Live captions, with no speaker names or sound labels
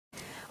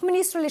O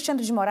ministro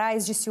Alexandre de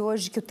Moraes disse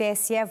hoje que o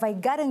TSE vai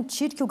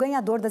garantir que o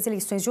ganhador das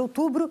eleições de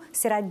outubro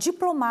será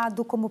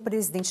diplomado como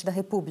presidente da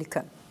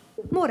República.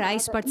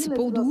 Moraes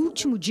participou do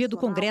último dia do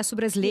Congresso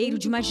Brasileiro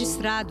de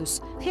Magistrados,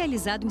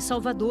 realizado em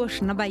Salvador,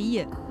 na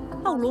Bahia.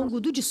 Ao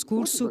longo do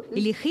discurso,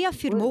 ele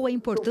reafirmou a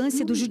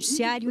importância do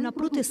judiciário na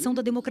proteção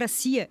da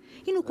democracia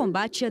e no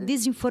combate à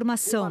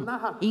desinformação.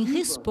 Em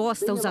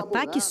resposta aos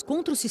ataques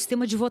contra o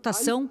sistema de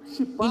votação,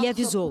 ele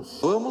avisou: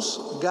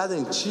 vamos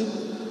garantir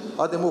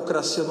a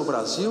democracia no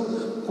Brasil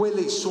com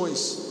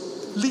eleições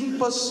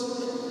limpas,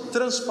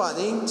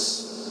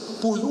 transparentes,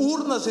 por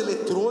urnas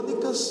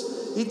eletrônicas,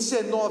 e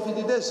 19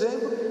 de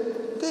dezembro,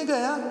 quem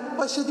ganhar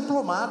vai ser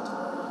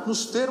diplomado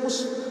nos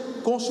termos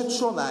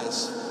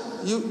constitucionais.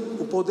 E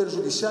o Poder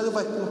Judiciário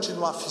vai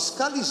continuar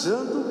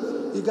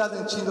fiscalizando e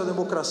garantindo a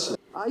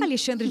democracia.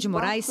 Alexandre de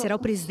Moraes será o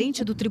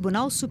presidente do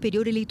Tribunal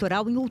Superior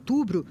Eleitoral em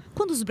outubro,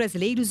 quando os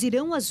brasileiros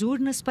irão às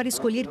urnas para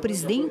escolher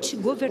presidente,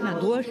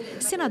 governador,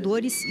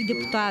 senadores e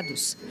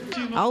deputados.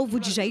 Alvo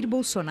de Jair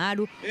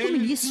Bolsonaro, o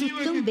ministro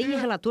também é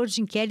relator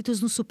de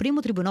inquéritos no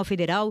Supremo Tribunal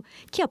Federal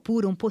que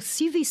apuram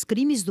possíveis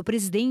crimes do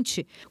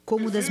presidente,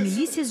 como o das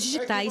milícias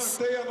digitais,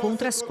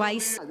 contra as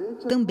quais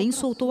também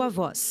soltou a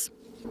voz.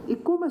 E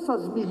como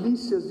essas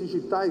milícias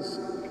digitais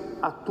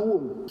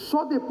atuam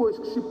só depois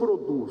que se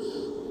produz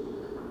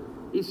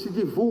e se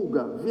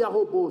divulga via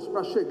robôs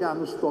para chegar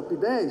nos top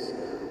 10,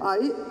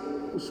 aí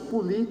os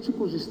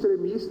políticos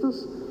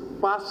extremistas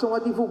passam a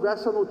divulgar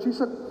essa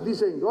notícia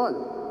dizendo: olha,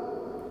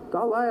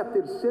 tá lá, é a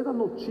terceira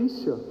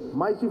notícia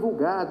mais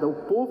divulgada, o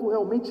povo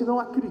realmente não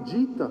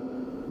acredita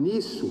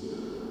nisso,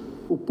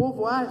 o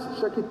povo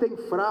acha que tem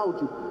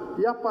fraude,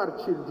 e a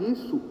partir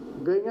disso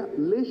ganha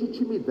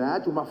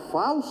legitimidade, uma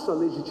falsa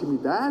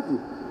legitimidade,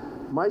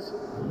 mas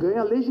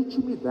ganha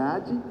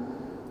legitimidade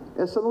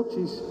essa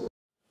notícia.